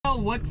Yo,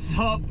 what's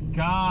up,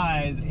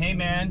 guys? Hey,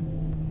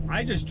 man,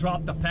 I just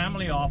dropped the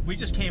family off. We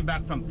just came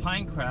back from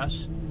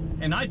Pinecrest,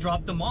 and I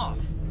dropped them off.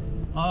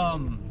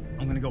 I'm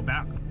gonna go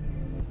back.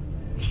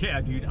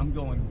 Yeah, dude, I'm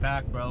going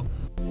back, bro.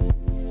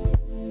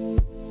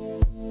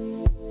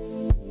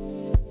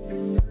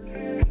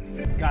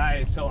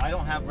 Guys, so I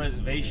don't have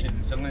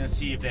reservations. I'm gonna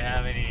see if they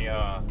have any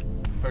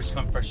first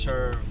come, first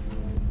serve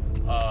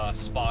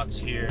spots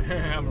here.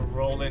 I'm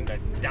rolling the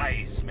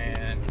dice,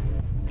 man.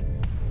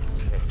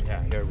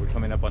 Yeah, here we're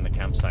coming up on the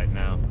campsite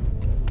now.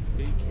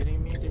 Are you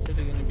kidding me? They said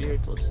they're gonna be here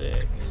till 6.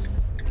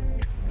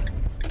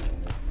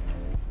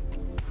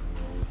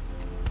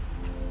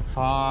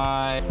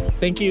 5.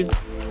 Thank you.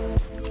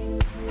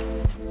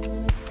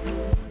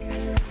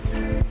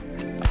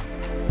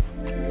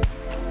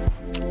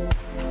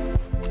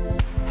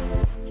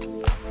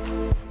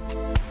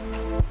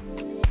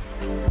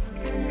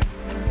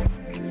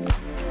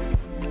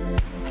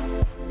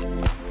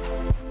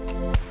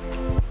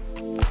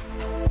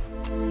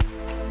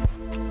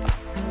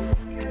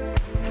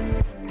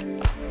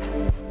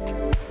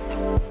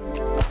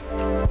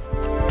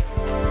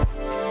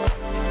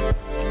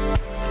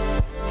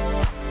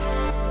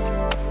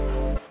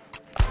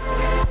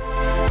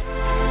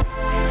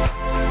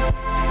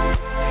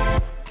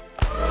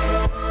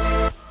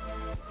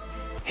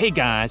 Hey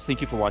guys,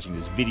 thank you for watching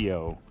this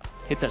video.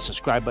 Hit that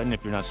subscribe button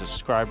if you're not a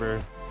subscriber.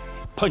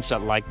 Punch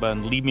that like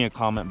button, leave me a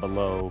comment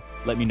below.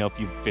 Let me know if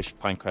you've fished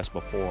Pinecrest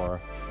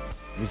before.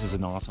 This is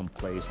an awesome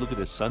place. Look at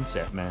this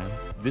sunset, man.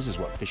 This is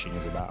what fishing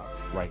is about,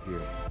 right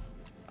here.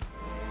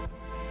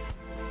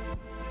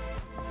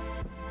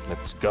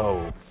 Let's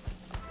go.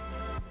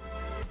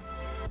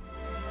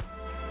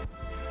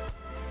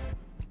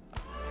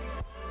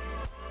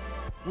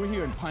 We're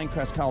here in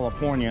Pinecrest,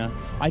 California.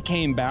 I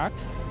came back.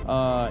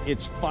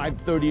 It's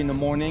 5:30 in the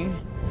morning.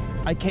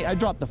 I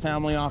dropped the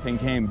family off and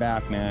came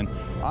back, man.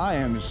 I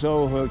am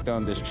so hooked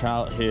on this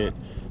trout hit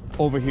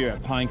over here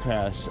at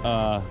Pinecrest.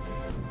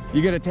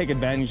 You gotta take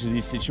advantage of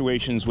these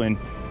situations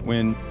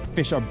when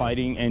fish are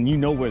biting and you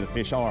know where the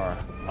fish are.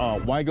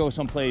 Why go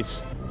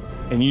someplace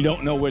and you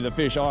don't know where the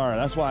fish are?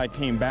 That's why I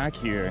came back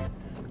here,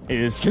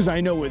 is because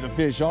I know where the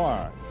fish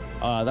are.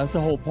 That's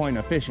the whole point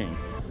of fishing.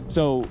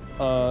 So,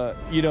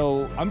 you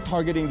know, I'm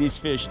targeting these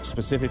fish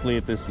specifically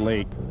at this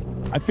lake.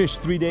 I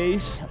fished 3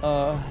 days,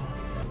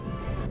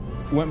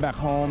 went back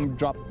home,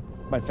 dropped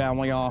my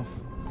family off.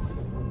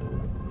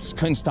 Just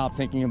couldn't stop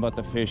thinking about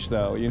the fish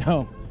though, you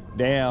know?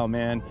 Damn,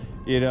 man.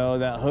 You know,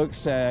 that hook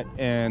set,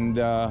 and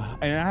I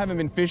haven't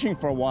been fishing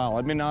for a while.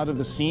 I've been out of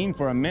the scene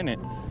for a minute.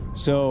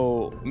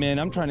 So, man,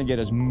 I'm trying to get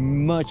as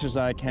much as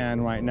I can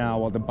right now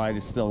while the bite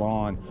is still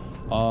on.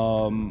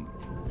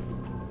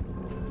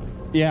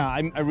 Yeah,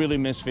 I really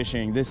miss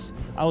fishing.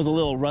 I was a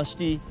little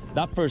rusty.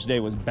 That first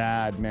day was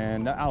bad,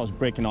 man. I was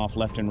breaking off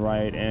left and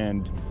right,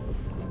 and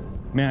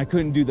man, I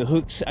couldn't do the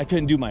hooks. I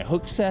couldn't do my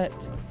hook set.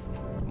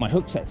 My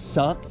hook set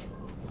sucked.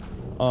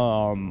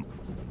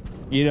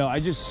 You know, I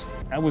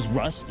was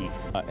rusty.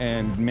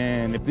 And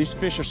man, if these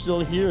fish are still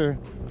here,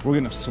 we're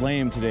gonna slay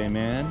them today,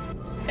 man.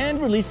 And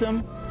release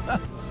them.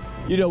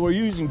 You know, we're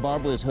using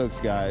barbless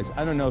hooks, guys.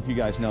 I don't know if you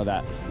guys know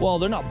that. Well,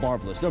 they're not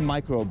barbless, they're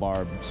micro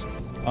barbs.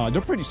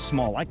 They're pretty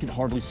small. I could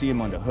hardly see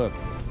them on the hook.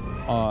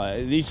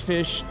 These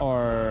fish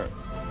are,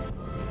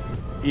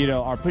 you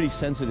know, are pretty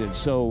sensitive.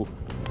 So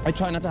I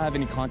try not to have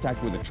any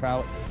contact with a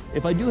trout.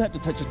 If I do have to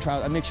touch a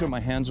trout, I make sure my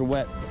hands are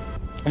wet,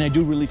 and I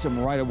do release them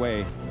right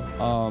away.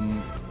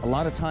 A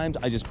lot of times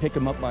I just pick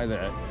them up by the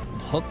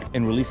hook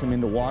and release them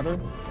into water.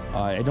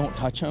 I don't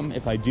touch them.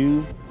 If I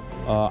do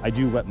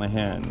wet my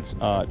hands.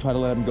 Try to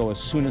let them go as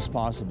soon as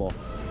possible.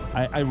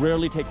 I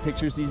rarely take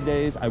pictures these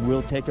days. I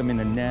will take them in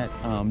the net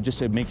just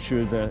to make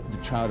sure the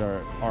trout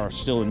are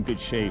still in good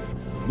shape.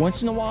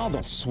 Once in a while,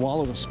 they'll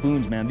swallow the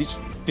spoons, man. These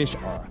fish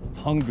are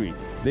hungry.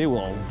 They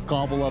will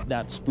gobble up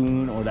that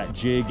spoon or that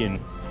jig, and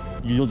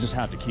you'll just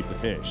have to keep the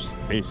fish,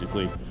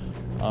 basically.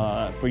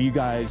 For you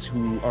guys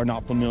who are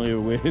not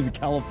familiar with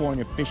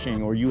California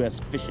fishing or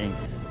U.S. fishing,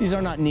 these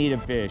are not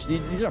native fish.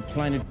 These are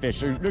planted fish.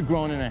 They're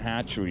grown in a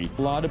hatchery.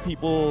 A lot of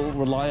people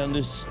rely on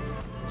this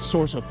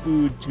source of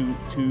food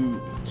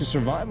to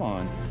survive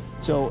on.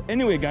 So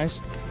anyway, guys,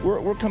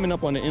 we're coming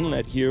up on the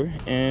inlet here,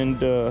 and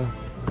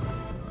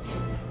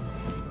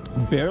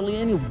barely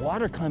any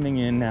water coming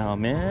in now,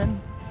 man.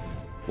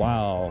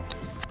 Wow,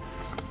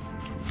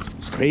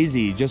 it's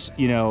crazy. Just,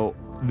 you know,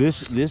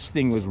 this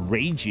thing was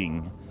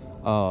raging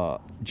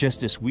just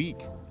this week,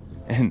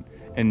 and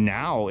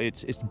now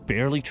it's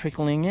barely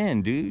trickling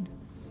in, dude.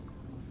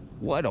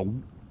 What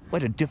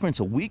a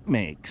difference a week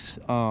makes.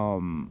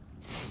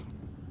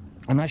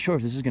 I'm not sure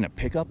if this is gonna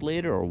pick up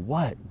later or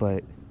what,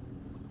 but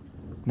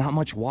not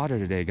much water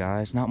today,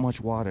 guys. Not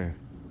much water.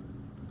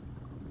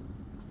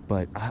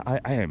 But I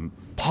am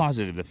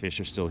positive the fish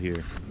are still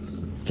here.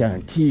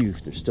 Guarantee you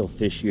there's still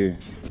fish here.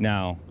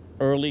 Now,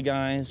 early,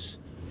 guys,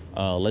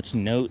 let's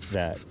note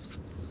that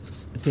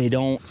they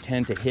don't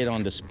tend to hit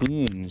on the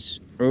spoons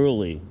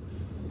early.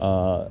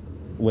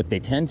 What they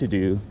tend to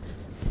do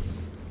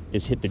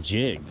is hit the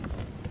jig.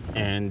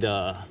 And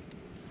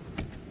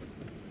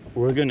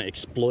We're gonna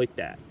exploit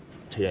that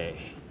today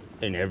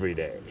and every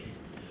day.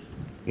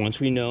 Once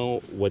we know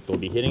what they'll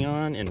be hitting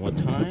on and what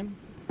time,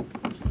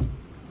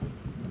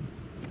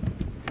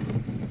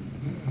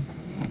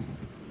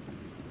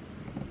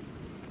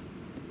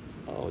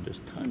 oh,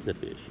 there's tons of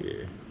fish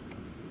here.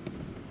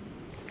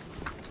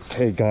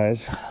 Okay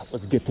guys,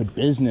 let's get to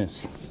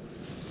business.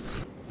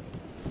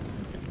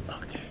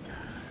 Okay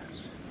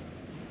guys.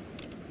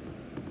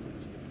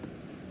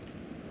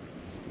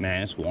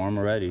 Man, it's warm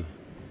already.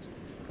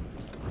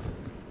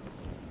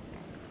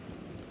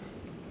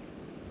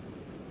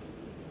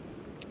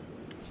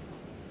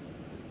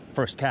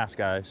 First cast,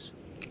 guys.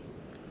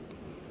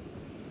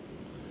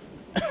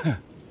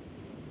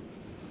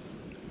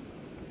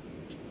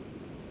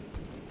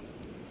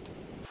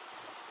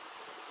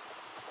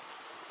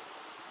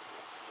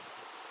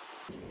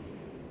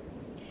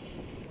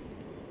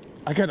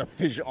 I got a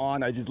fish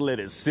on, I just let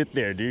it sit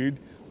there, dude.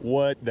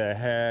 What the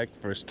heck?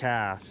 First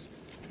cast.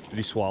 Did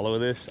he swallow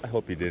this? I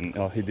hope he didn't.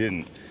 Oh, he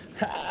didn't.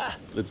 Ha!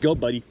 Let's go,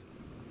 buddy.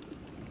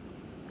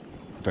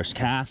 First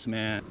cast,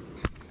 man.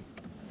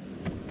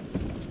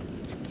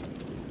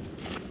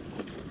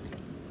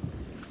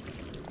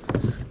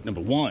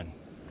 Number one.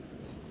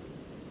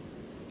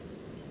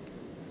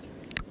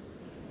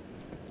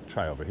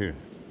 Try over here.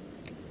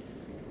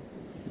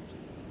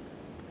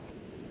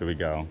 Here we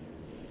go.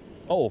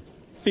 Oh,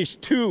 fish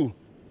two.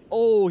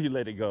 Oh, he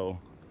let it go.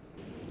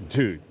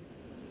 Dude.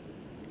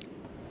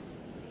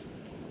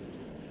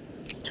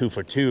 2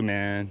 for 2,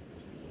 man.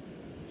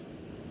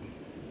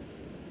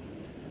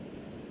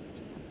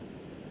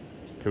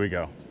 Here we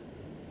go.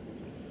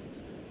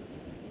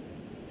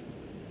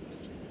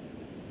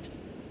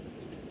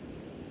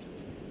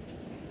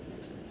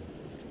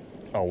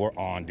 Oh, we're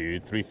on,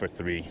 dude. 3 for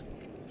 3.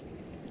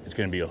 It's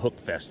gonna be a hook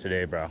fest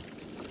today, bro.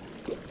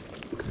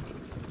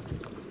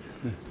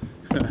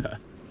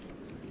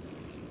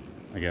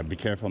 I gotta be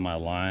careful of my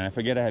line. I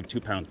forget I have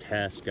 2-pound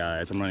tests,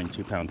 guys. I'm running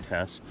 2-pound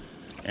tests,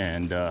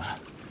 and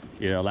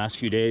you know, last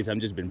few days I've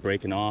just been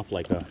breaking off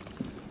like a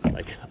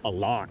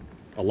lot.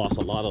 I lost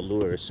a lot of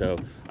lures, so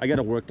I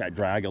gotta work that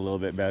drag a little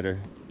bit better.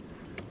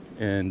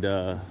 And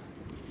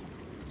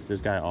is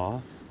this guy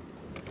off?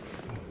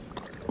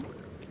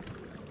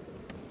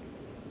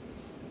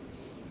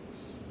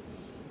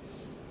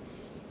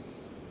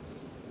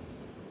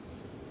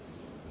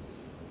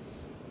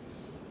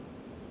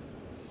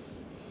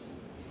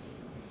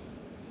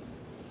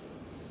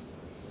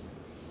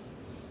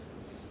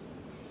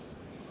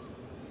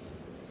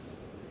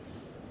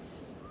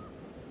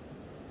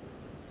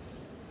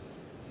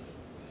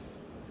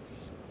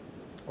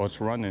 Oh, it's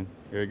running.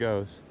 Here it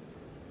goes.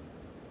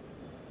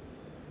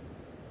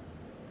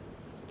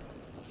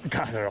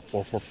 Got it a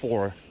 4 for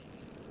 4.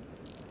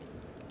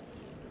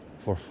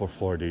 4 for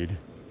 4, dude.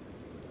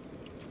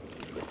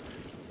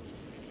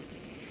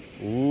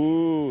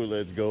 Ooh,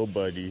 let's go,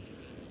 buddy.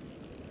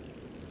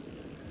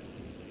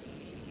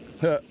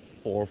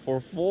 4 for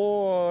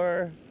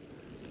 4.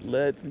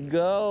 Let's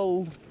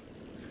go.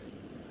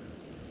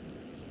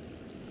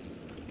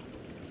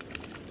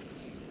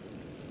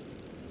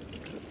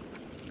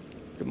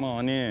 Come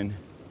on in.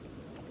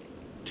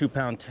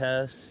 2-pound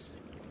test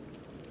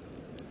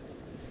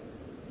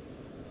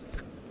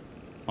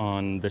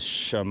on the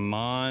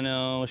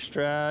Shimano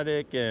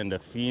Stradic and the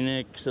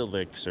Phoenix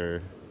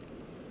Elixir.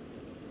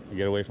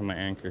 Get away from my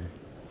anchor.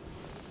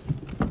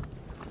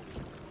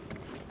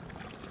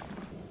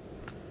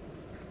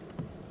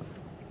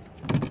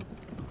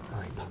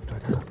 Oh, he popped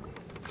right up.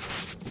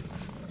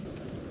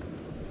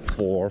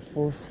 4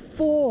 for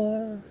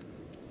 4.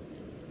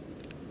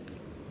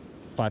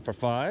 5 for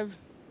 5.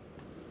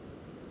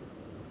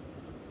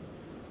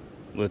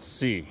 Let's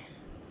see.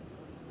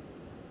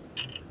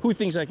 Who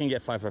thinks I can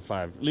get 5 for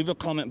 5? Leave a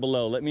comment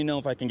below. Let me know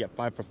if I can get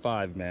 5 for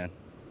 5, man.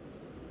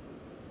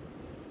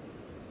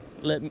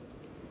 Let me...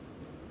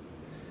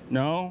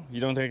 No?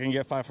 You don't think I can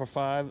get 5 for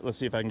 5? Let's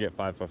see if I can get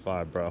 5 for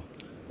 5, bro.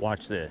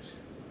 Watch this.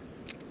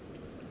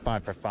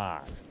 5 for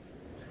 5.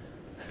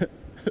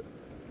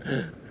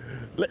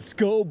 Let's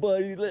go,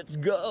 buddy. Let's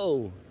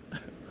go.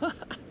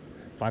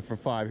 5 for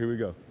 5. Here we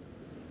go.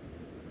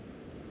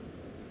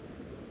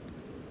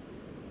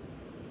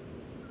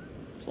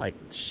 It's like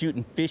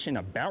shooting fish in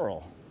a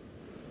barrel.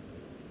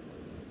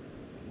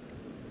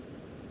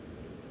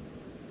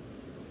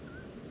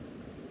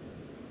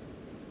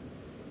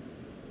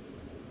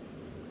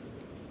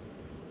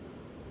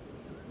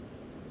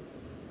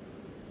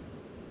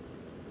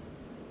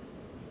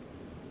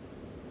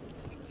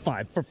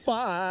 Five for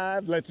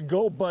 5. Let's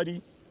go,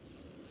 buddy.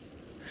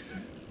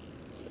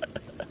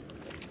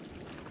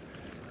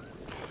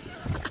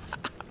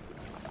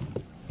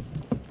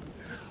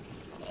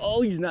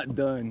 Oh, he's not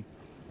done.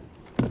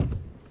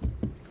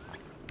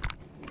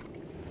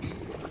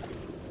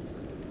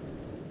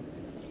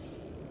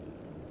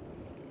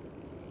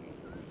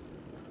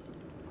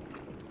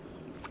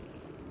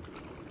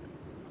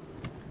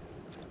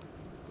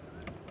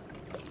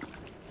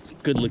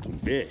 Good looking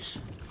fish.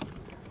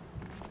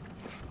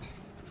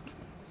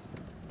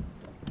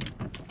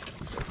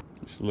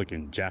 It's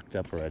looking jacked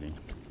up already.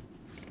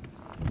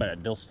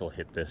 But they'll still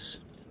hit this.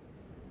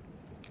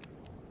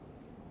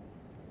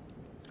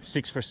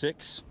 6 for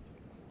 6.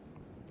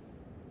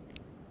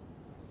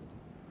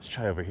 Let's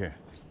try over here.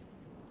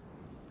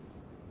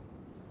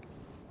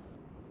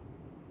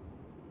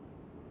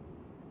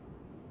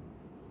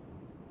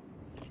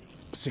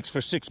 Six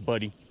for 6,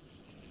 buddy.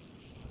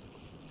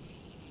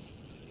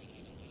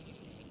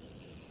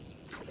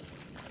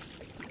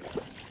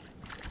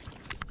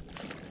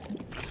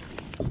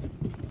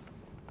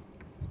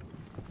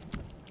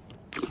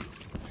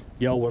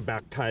 Yo, we're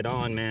back tied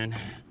on, man.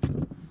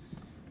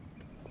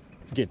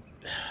 Get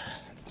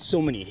so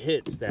many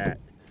hits that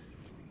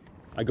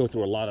I go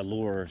through a lot of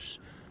lures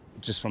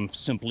just from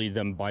simply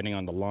them biting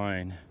on the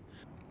line.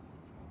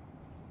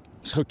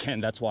 So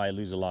Ken, that's why I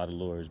lose a lot of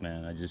lures,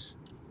 man. A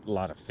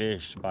lot of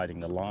fish biting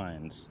the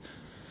lines.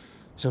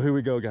 So here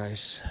we go,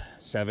 guys.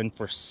 7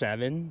 for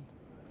 7.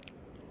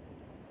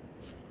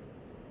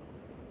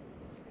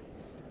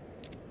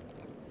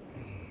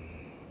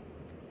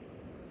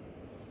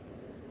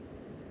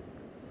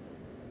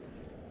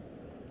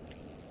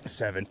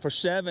 Seven for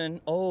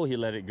 7. Oh, he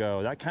let it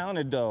go. That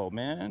counted though,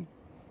 man.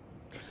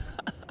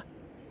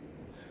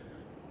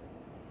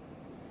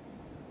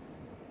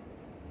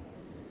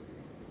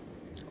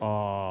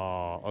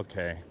 Oh,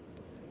 okay.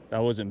 That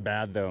wasn't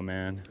bad though,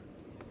 man.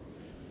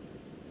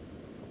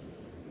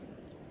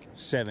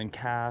 7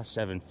 casts,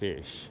 7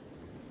 fish.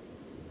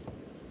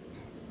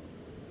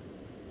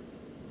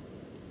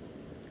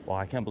 Wow,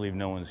 I can't believe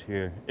no one's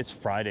here. It's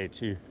Friday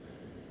too.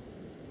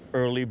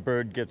 Early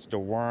bird gets the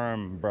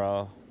worm,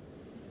 bro.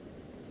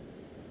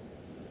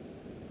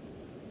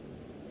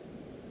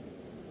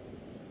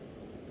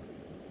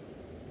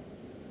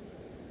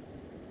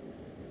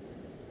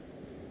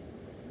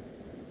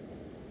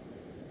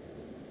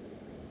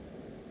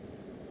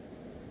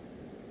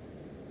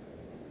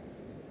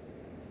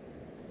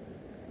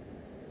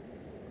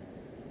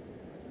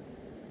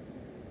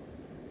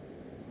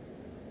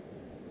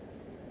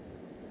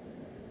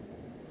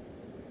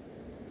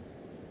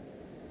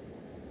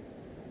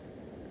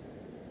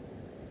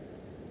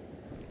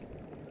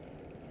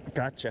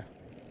 Gotcha.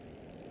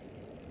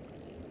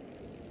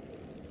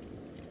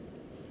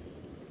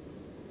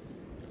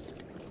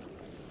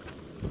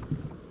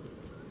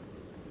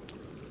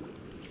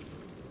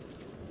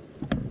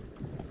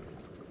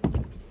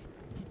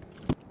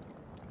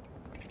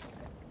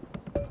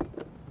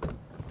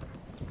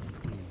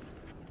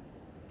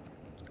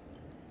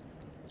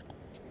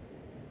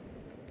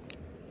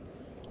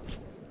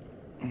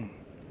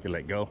 You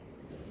let go.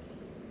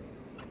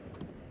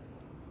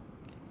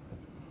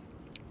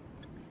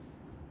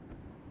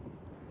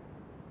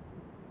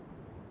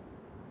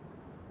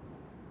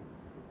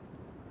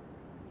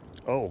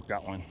 Oh,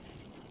 got one.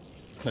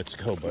 Let's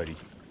go, buddy.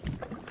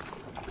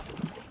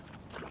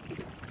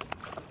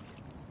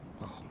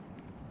 Oh.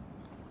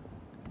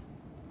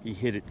 He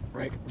hit it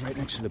right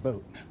next to the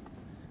boat.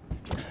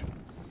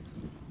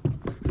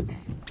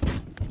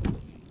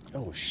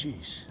 Oh,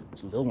 sheesh.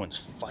 These little ones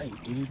fight,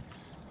 dude.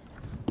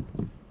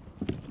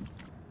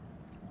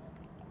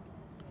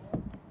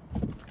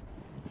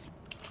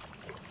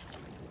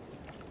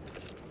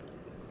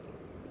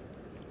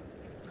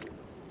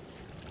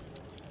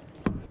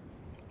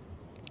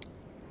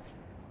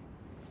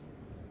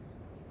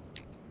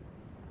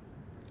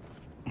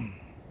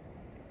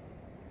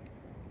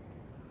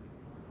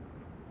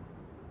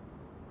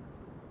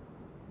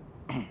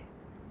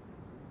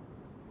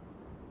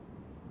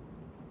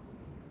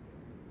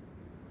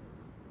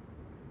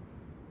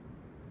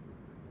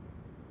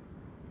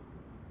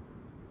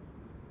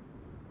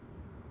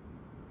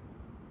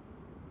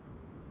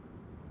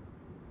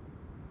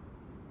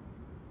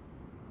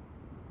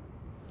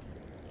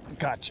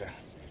 Gotcha.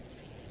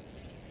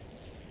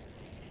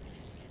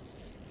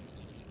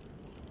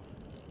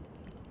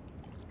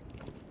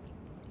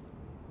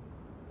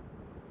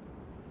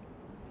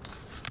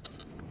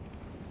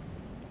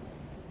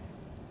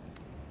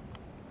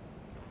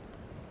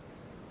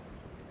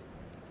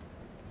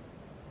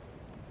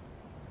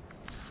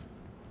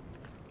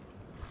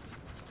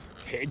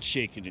 Head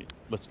shaking it.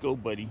 Let's go,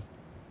 buddy.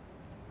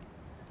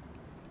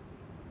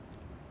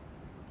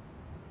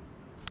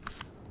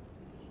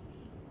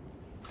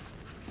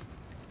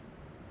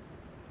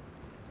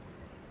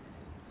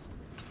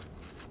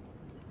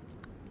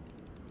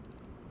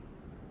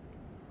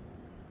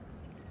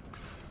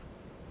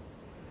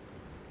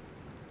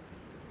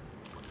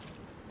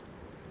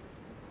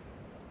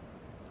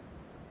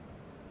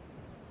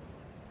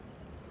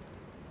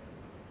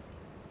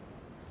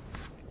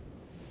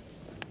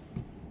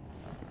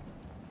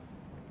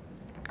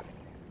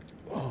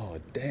 Oh,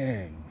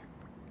 dang.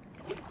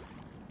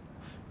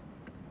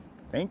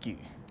 Thank you.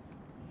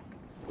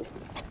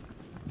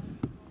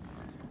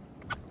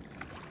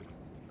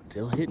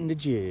 Still hitting the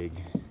jig.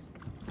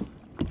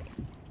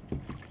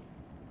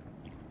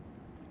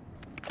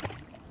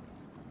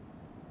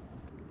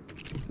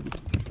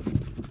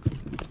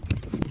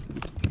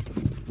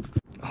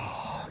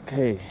 Oh,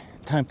 okay,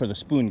 time for the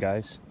spoon,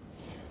 guys.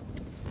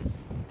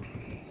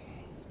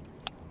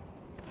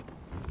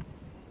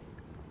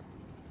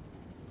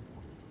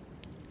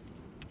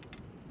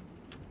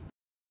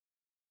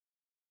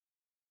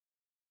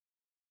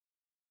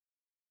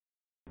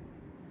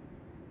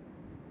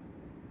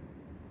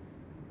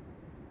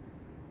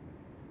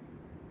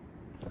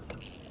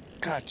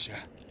 Gotcha.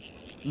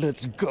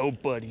 Let's go,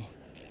 buddy.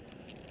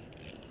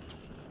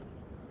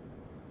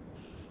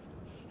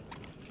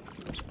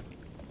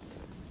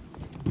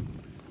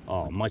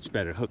 Oh, much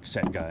better hook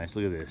set, guys.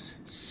 Look at this.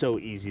 So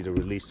easy to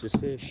release this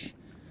fish.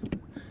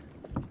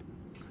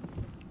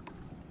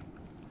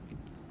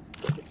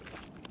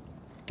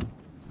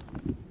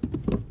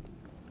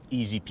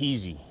 Easy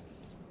peasy.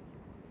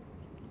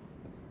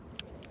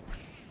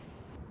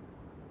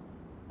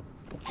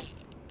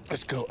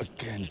 Let's go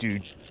again,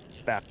 dude.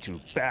 Back to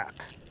back.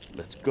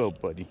 Let's go,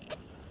 buddy.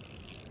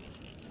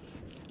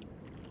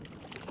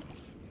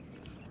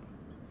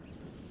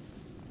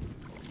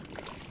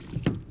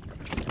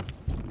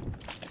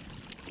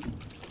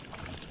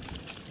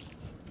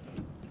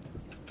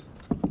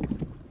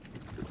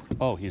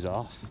 Oh, he's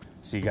off.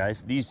 See,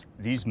 guys,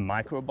 these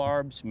micro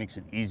barbs makes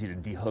it easy to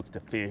dehook the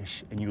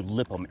fish, and you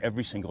lip them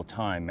every single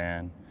time,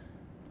 man.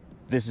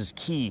 This is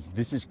key.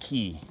 This is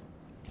key.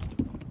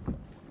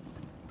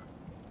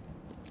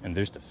 And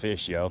there's the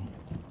fish, yo.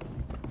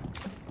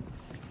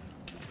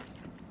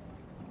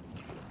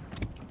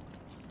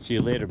 See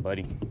you later,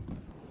 buddy.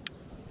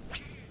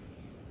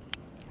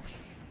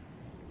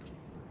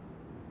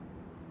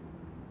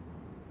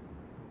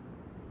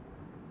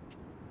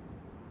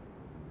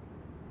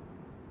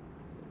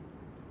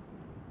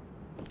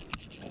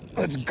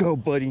 Let's go,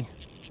 buddy.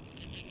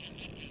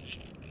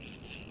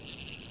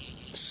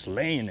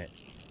 Slaying it.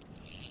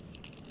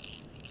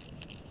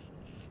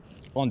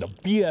 On the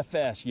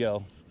BFS,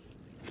 yo.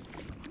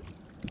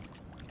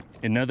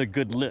 Another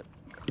good lip.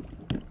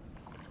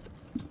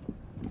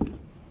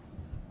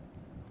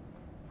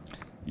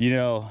 You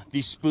know,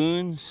 these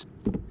spoons,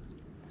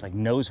 like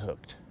nose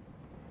hooked.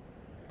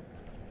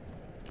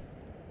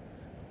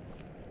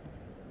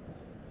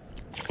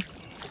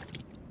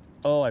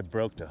 Oh, I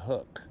broke the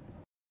hook.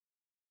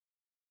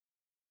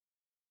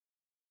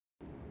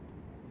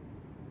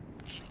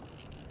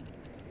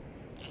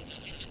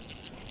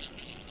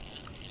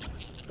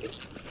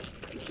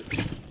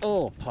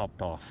 Oh,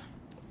 popped off.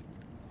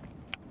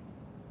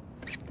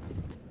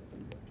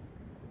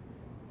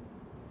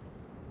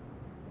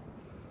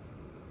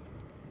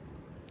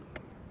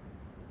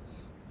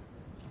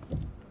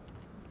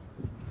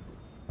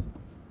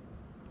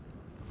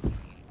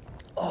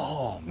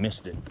 Oh,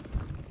 missed it.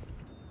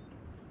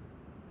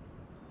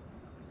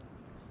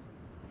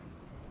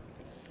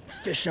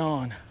 Fish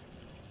on.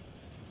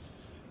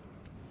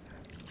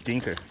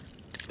 Dinker.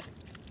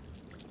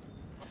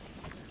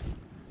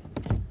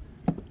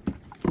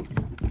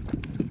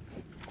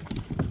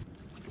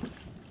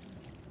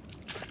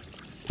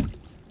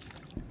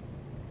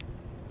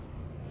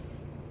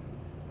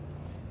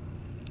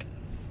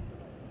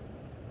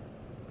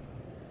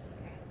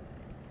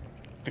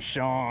 Fish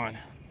on.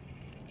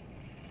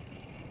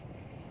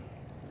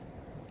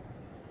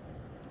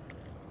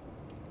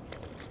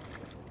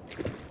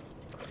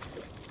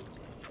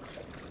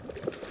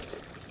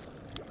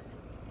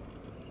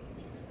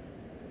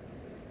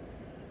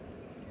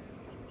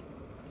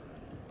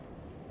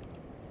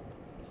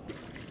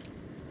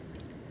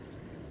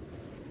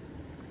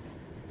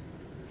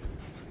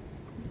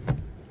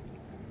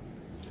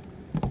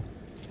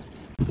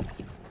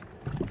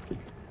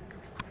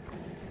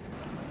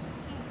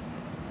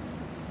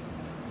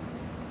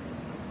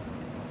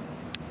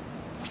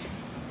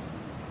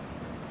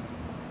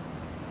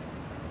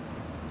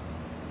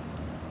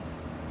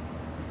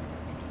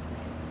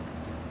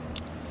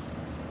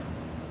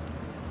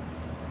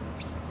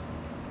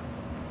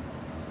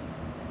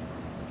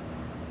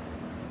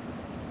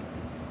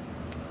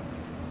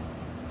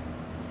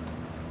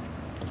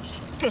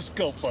 Let's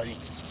go, buddy.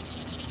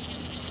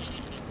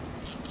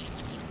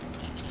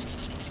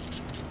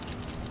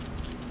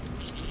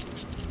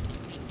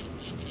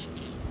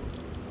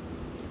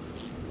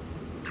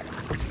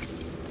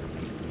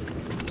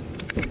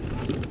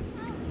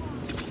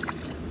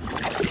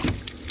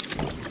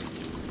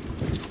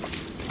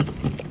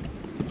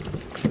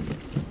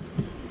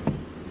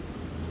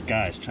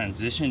 Guys,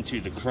 transition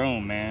to the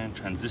chrome, man.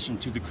 Transition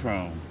to the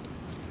chrome.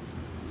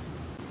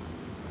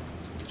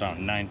 It's about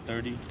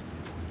 9:30.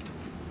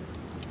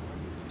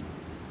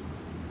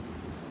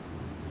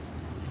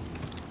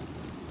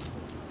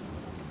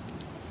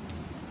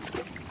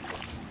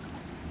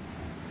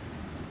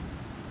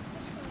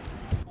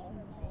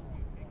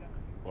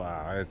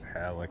 Wow, it's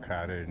hella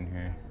crowded in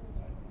here.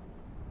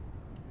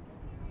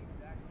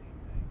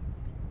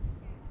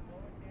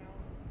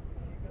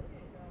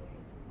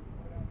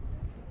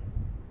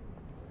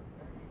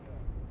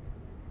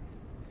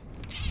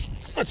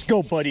 Let's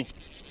go, buddy.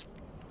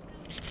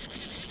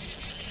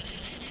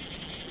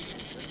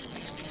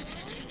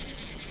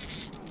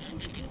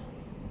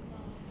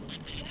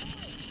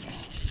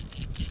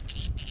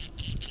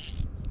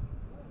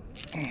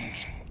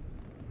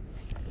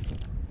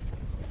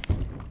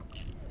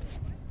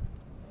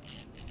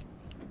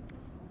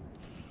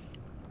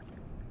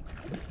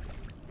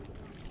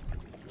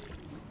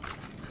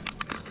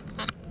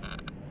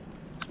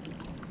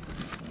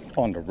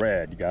 On the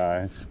red,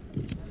 guys.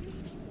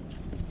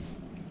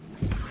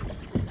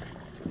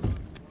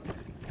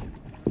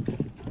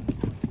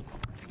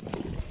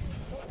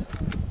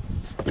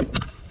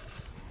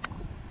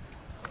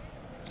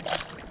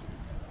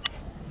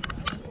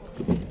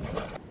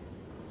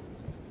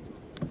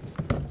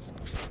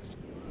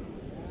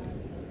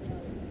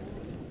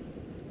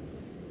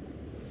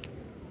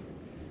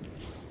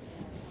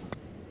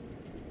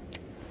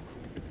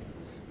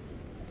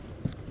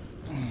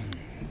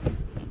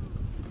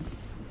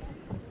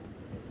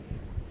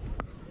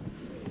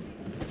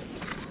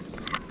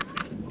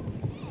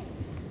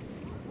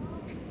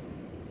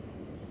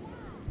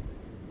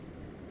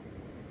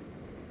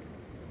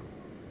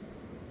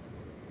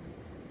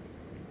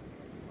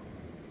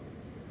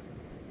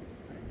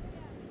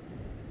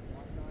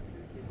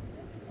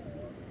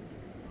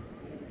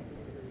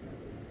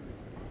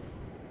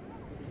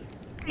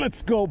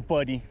 Let's go,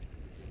 buddy.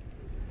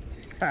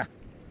 Ha.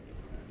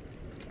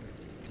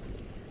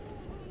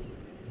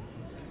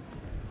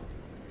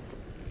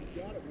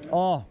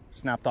 Oh,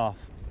 snapped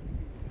off.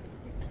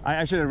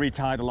 I should have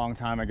retied a long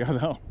time ago,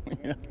 though.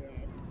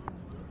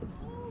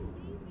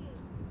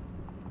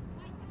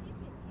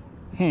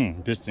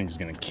 This thing's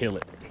gonna kill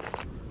it.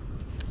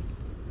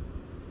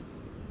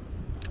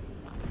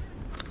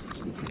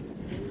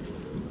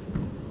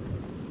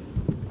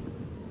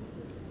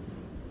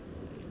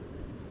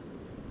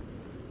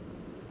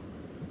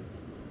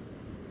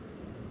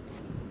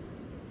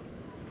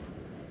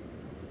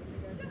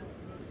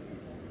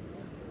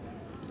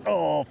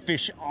 Oh,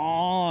 fish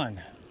on.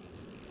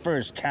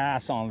 First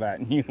cast on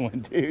that new one,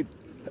 dude.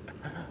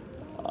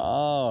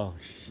 Oh,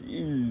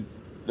 jeez.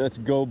 Let's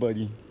go,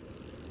 buddy.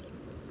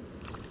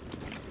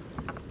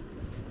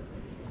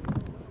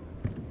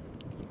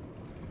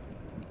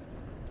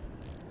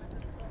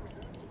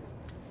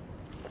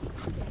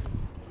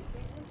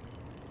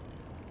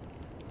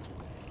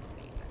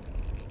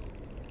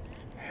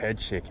 Head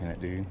shaking it,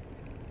 dude.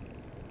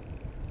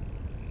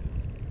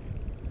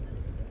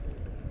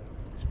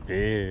 It's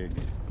big.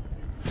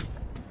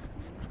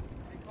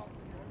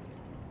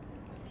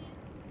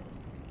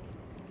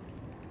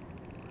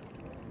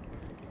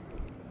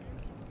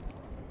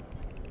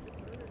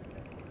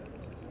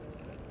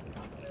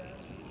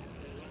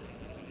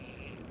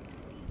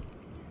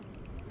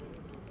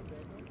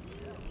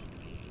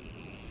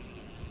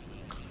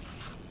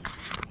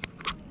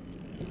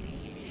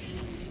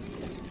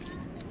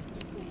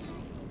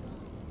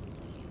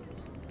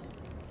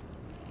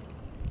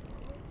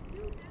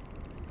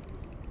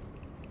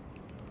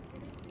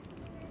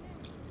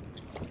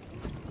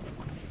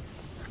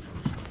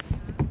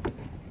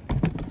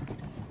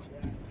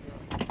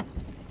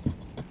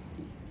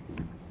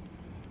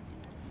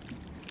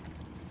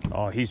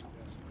 Oh, he's,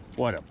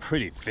 what a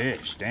pretty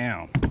fish,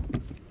 damn.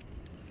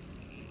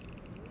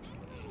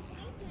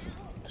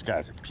 This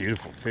guy's a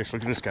beautiful fish.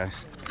 Look at this,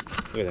 guys.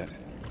 Look at that.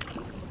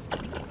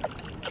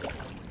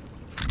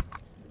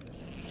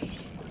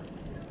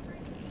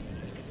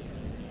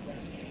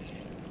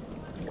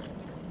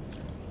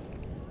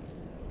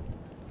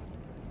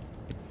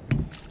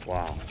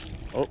 Wow.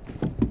 Oh.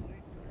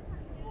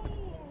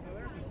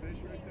 There's a fish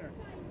right there.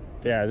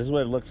 Yeah, this is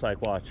what it looks like,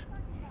 watch.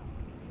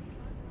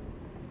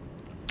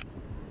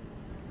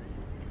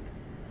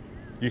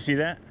 You see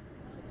that?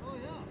 Oh,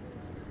 yeah.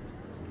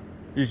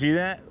 You see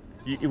that?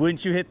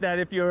 Wouldn't you hit that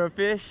if you were a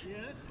fish?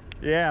 Yes.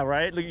 Yeah,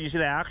 right? Look, you see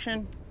the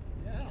action?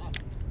 Yeah.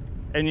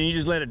 And then you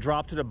just let it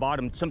drop to the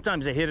bottom.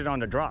 Sometimes they hit it on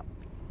the drop.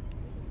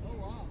 Oh,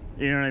 wow.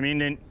 You know what I mean?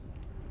 Then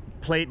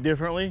play it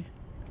differently.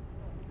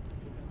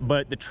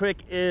 But the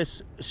trick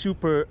is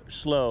super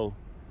slow.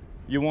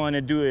 You want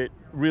to do it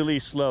really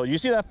slow. You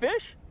see that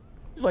fish?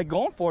 He's like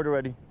going for it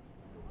already.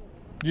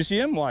 You see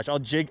him? Watch. I'll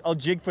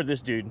jig for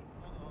this dude.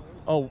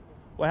 Oh.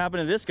 What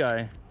happened to this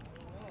guy?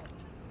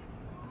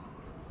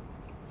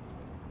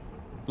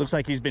 Looks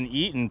like he's been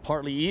eaten,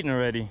 partly eaten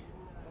already.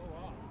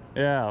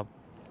 Yeah.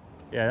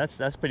 Yeah,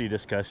 that's pretty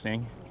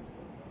disgusting.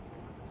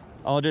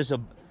 Oh, there's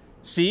a,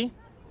 see?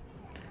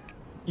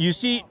 You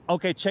see,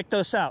 okay, check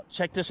this out.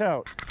 Check this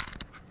out.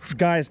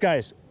 Guys,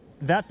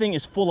 that thing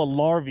is full of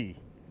larvae.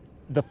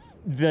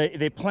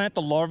 They plant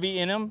the larvae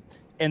in them,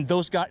 and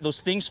those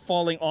things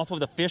falling off of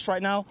the fish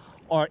right now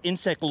are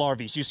insect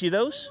larvae. You see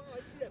those?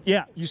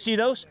 Yeah, you see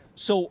those?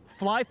 So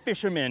fly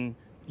fishermen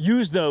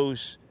use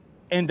those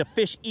and the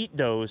fish eat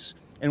those.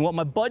 And what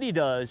my buddy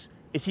does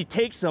is he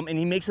takes them and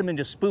he makes them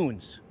into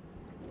spoons.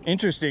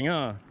 Interesting,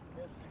 huh?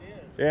 Yes,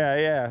 it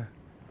is. Yeah.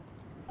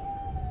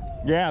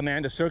 Yeah,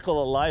 man, the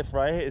circle of life,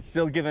 right? It's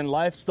still giving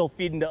life, still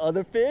feeding the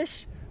other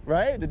fish,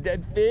 right? The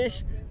dead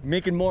fish,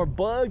 making more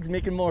bugs,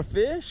 making more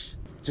fish.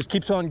 Just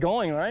keeps on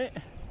going, right?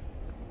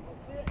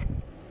 That's it.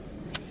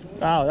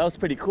 Wow, that was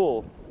pretty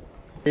cool.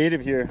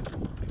 Creative here.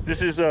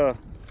 This is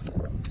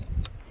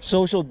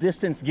social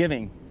distance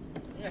giving.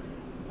 Yeah.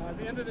 At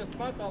the end of this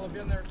month, I'll have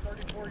been there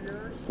 34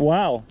 years.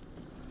 Wow.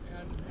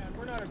 And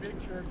we're not a big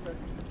church, but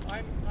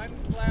I'm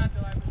glad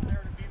that I was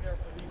there to be there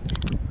for these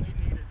people.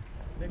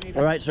 They need it.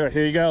 All right, sir,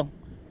 here you go.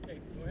 Okay,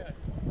 go ahead.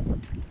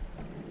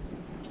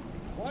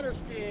 Water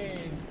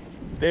skiing.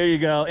 There you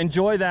go.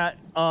 Enjoy that.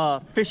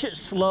 Fish it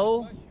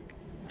slow.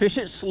 Fish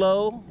it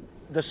slow.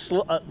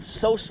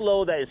 So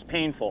slow that it's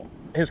painful.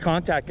 His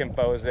contact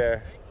info is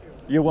there.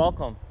 Thank you. You're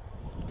welcome.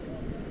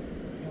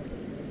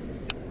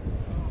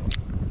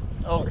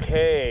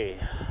 Okay,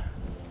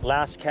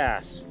 last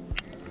cast.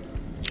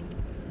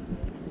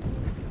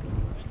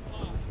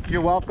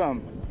 You're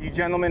welcome. You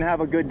gentlemen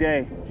have a good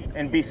day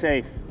and be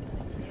safe.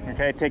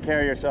 Okay, take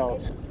care of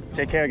yourselves.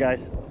 Take care,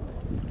 guys.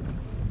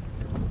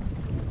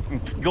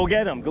 Go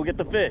get them. Go get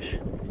the fish.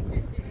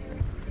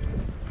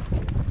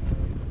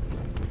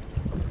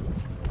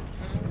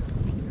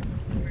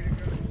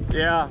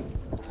 Yeah,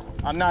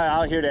 I'm not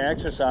out here to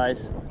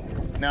exercise.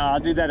 No, I'll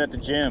do that at the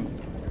gym.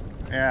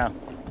 Yeah,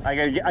 I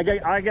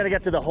gotta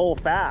get to the hole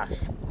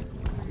fast.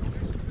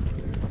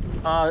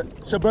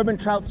 Suburban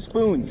Trout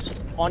Spoons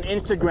on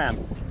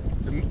Instagram,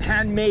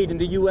 handmade in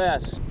the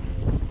US.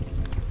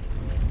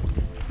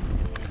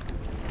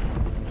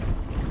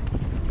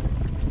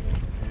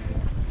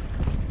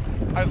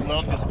 I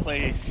love this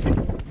place.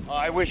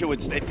 I wish it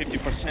would stay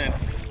 50%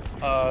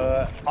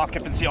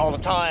 occupancy all the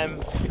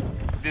time.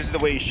 This is the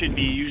way it should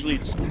be. Usually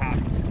it's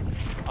packed.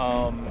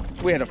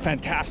 We had a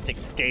fantastic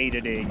day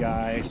today,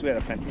 guys. We had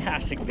a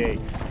fantastic day.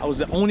 I was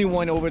the only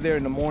one over there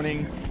in the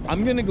morning.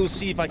 I'm gonna go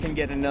see if I can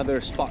get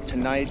another spot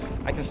tonight.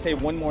 I can stay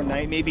one more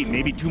night,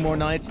 maybe 2 more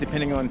nights,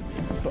 depending on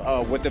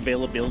what the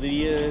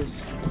availability is.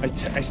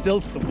 I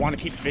still want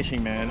to keep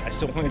fishing, man. I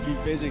still want to keep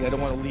fishing. I don't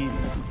want to leave.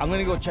 I'm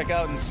gonna go check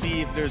out and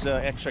see if there's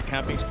an extra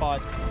camping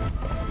spot.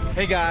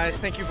 Hey guys,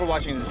 thank you for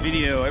watching this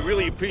video. I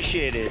really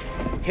appreciate it.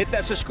 Hit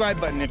that subscribe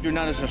button if you're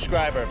not a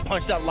subscriber.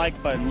 Punch that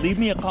like button. Leave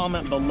me a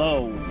comment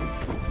below.